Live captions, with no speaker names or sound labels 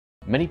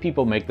Many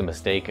people make the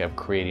mistake of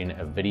creating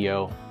a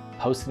video,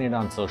 posting it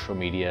on social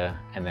media,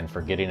 and then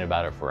forgetting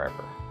about it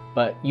forever.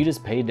 But you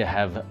just paid to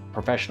have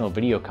professional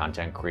video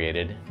content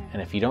created,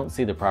 and if you don't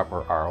see the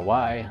proper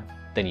ROI,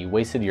 then you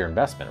wasted your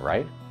investment,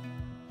 right?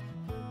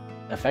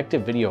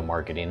 Effective video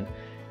marketing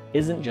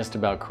isn't just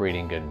about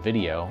creating good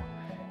video,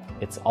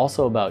 it's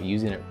also about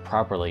using it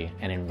properly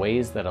and in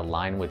ways that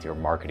align with your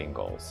marketing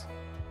goals.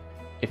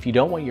 If you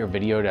don't want your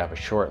video to have a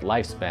short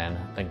lifespan,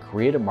 then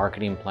create a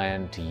marketing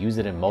plan to use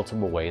it in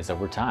multiple ways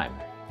over time.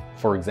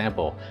 For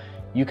example,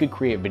 you could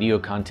create video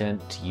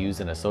content to use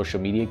in a social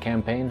media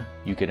campaign,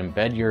 you could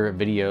embed your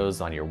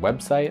videos on your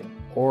website,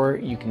 or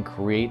you can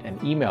create an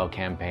email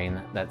campaign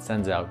that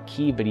sends out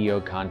key video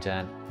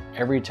content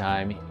every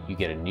time you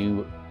get a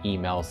new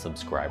email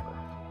subscriber.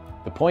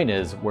 The point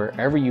is,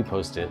 wherever you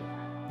post it,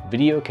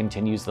 video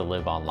continues to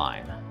live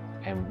online.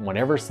 And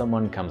whenever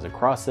someone comes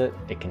across it,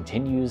 it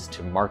continues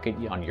to market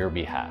on your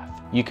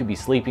behalf. You could be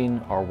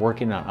sleeping or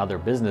working on other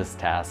business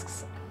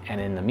tasks,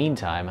 and in the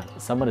meantime,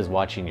 someone is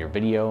watching your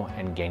video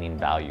and gaining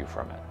value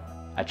from it.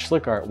 At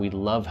SchlickArt, we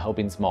love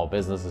helping small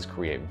businesses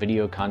create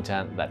video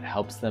content that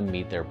helps them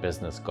meet their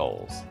business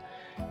goals.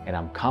 And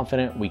I'm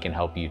confident we can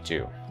help you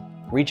too.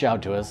 Reach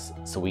out to us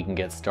so we can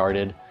get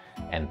started,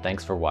 and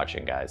thanks for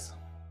watching, guys.